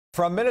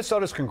From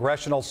Minnesota's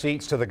congressional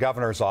seats to the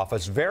governor's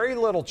office, very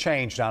little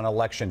changed on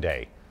Election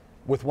Day,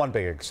 with one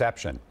big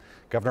exception.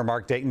 Governor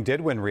Mark Dayton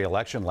did win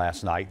re-election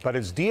last night, but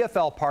his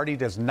DFL party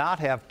does not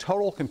have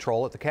total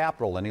control at the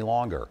Capitol any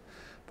longer.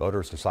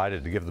 Voters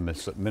decided to give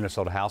the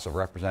Minnesota House of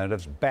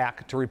Representatives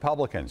back to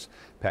Republicans.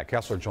 Pat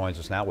Kessler joins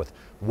us now with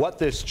what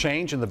this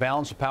change in the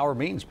balance of power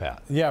means,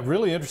 Pat. Yeah,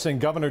 really interesting.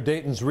 Governor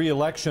Dayton's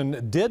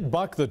re-election did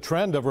buck the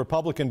trend of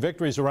Republican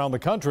victories around the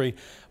country,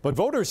 but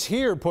voters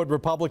here put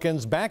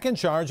Republicans back in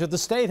charge at the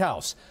State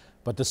House.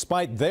 But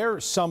despite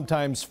their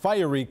sometimes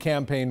fiery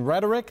campaign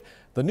rhetoric,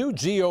 the new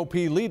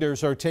GOP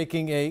leaders are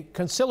taking a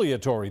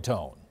conciliatory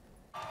tone.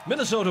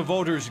 Minnesota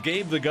voters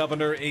gave the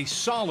governor a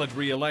solid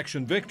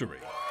re-election victory.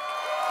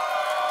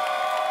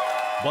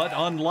 But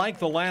unlike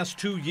the last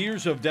 2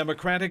 years of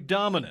Democratic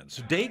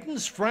dominance,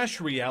 Dayton's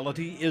fresh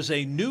reality is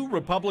a new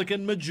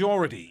Republican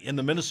majority in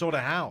the Minnesota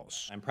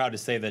House. I'm proud to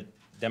say that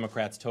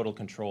Democrats' total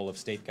control of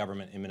state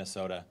government in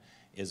Minnesota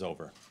is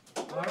over.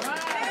 All right.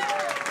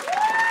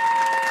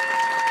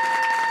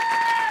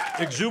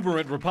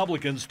 Exuberant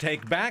Republicans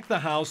take back the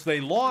House they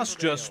lost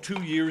just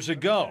 2 years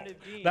ago.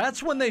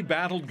 That's when they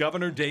battled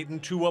Governor Dayton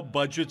to a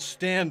budget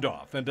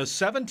standoff and a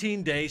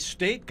 17-day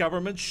state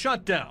government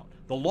shutdown,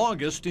 the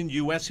longest in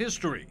U.S.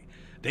 history.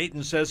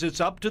 Dayton says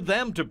it's up to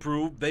them to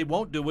prove they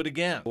won't do it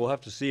again. We'll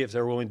have to see if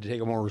they're willing to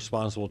take a more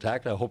responsible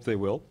tack. I hope they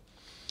will,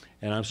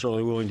 and I'm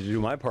certainly willing to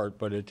do my part.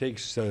 But it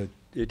takes two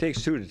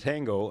to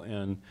tango,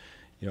 and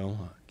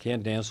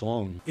can't dance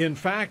alone. In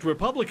fact,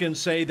 Republicans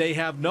say they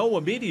have no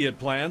immediate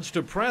plans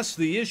to press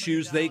the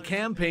issues they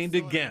campaigned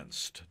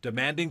against,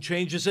 demanding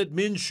changes at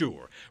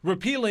MNsure,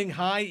 repealing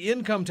high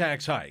income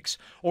tax hikes,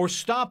 or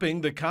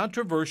stopping the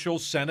controversial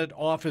Senate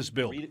office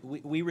building.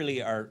 We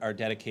really are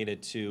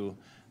dedicated to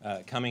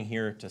coming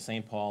here to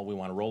St. Paul. We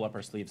want to roll up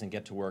our sleeves and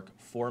get to work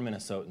for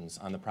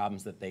Minnesotans on the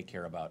problems that they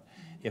care about.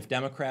 If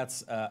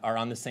Democrats are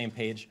on the same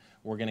page,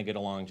 we're going to get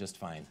along just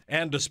fine.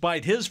 And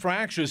despite his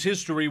fractious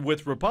history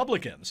with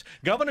Republicans,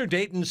 Governor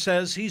Dayton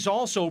says he's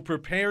also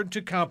prepared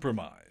to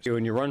compromise.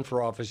 When you run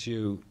for office,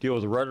 you deal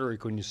with the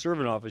rhetoric. When you serve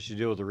in office, you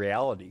deal with the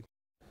reality.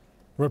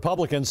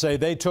 Republicans say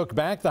they took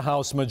back the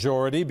House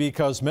majority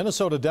because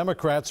Minnesota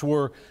Democrats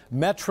were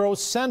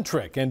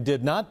metro-centric and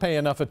did not pay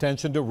enough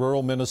attention to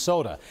rural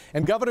Minnesota.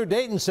 And Governor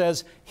Dayton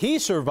says he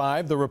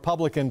survived the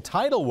Republican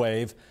tidal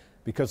wave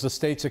because the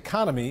state's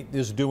economy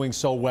is doing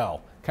so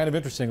well. Kind of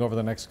interesting over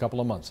the next couple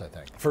of months, I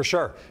think. For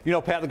sure. You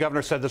know, Pat, the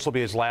governor said this will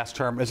be his last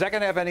term. Is that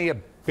going to have any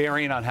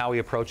bearing on how he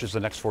approaches the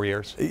next 4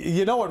 years?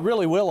 You know, it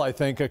really will, I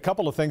think. A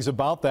couple of things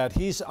about that.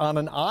 He's on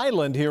an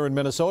island here in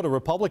Minnesota,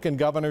 Republican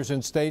governors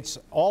in states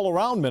all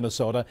around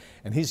Minnesota,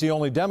 and he's the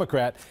only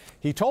Democrat.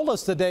 He told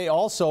us today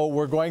also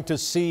we're going to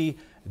see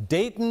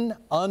Dayton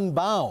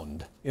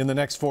unbound in the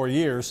next 4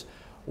 years.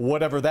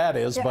 Whatever that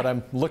is, but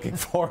I'm looking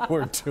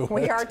forward to it.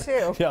 We are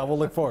too. Yeah, we'll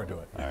look forward to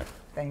it. All right.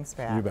 Thanks,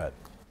 Pat. You bet.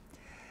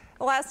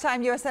 The last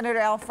time U.S. Senator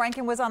Al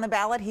Franken was on the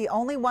ballot, he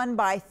only won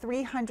by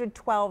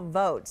 312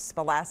 votes.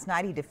 But last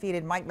night, he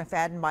defeated Mike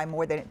McFadden by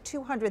more than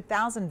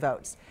 200,000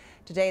 votes.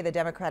 Today, the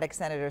Democratic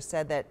senator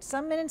said that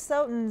some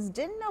Minnesotans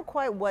didn't know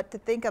quite what to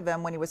think of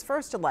him when he was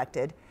first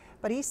elected,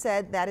 but he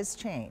said that has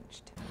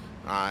changed.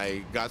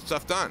 I got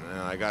stuff done, and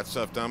I got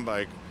stuff done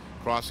by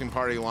crossing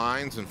party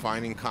lines and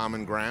finding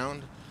common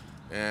ground.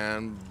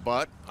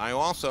 But I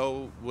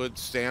also would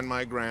stand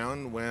my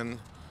ground when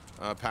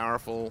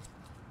powerful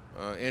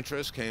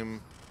interests came,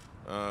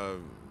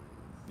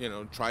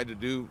 tried to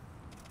do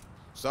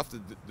stuff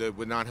that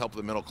would not help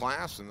the middle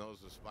class and those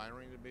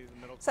aspiring to be the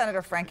middle class.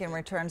 Senator Franken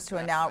returns to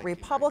a now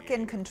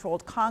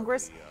Republican-controlled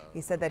Congress.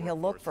 He said that he'll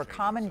look for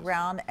common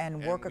ground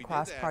and work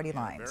across party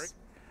lines.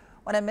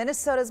 One of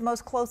Minnesota's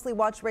most closely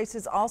watched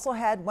races also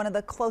had one of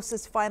the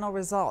closest final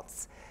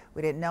results.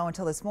 We didn't know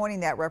until this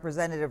morning that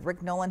Representative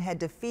Rick Nolan had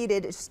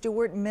defeated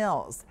Stuart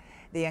Mills.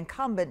 The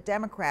incumbent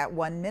Democrat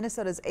won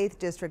Minnesota's 8th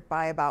district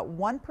by about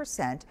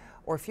 1%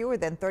 or fewer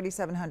than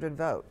 3,700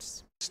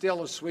 votes.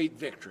 Still a sweet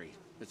victory.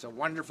 It's a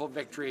wonderful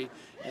victory,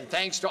 and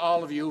thanks to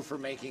all of you for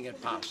making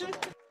it possible.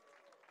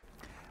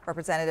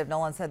 Representative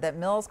Nolan said that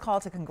Mills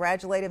called to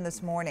congratulate him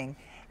this morning.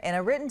 In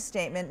a written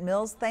statement,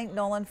 Mills thanked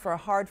Nolan for a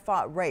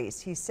hard-fought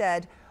race. He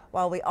said,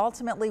 "While we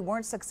ultimately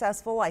weren't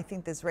successful, I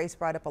think this race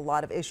brought up a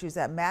lot of issues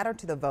that matter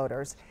to the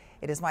voters.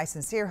 It is my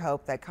sincere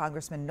hope that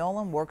Congressman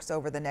Nolan works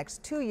over the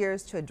next 2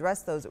 years to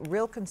address those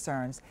real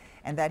concerns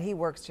and that he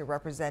works to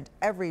represent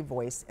every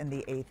voice in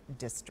the 8th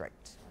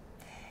district."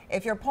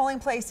 If your polling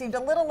place seemed a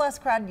little less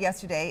crowded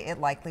yesterday, it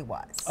likely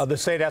was. The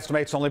state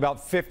estimates only about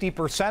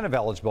 50% of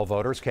eligible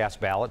voters cast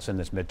ballots in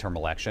this midterm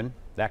election.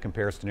 That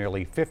compares to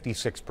nearly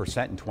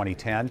 56% in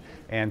 2010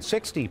 and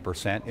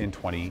 60% in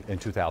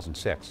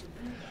 2006.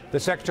 The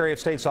Secretary of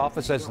State's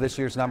office says this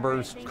year's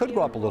numbers could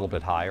go up a little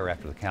bit higher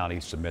after the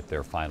counties submit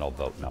their final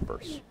vote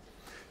numbers.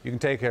 You can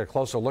take a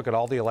closer look at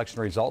all the election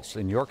results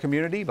in your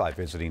community by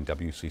visiting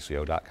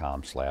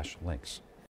WCCO.com/links.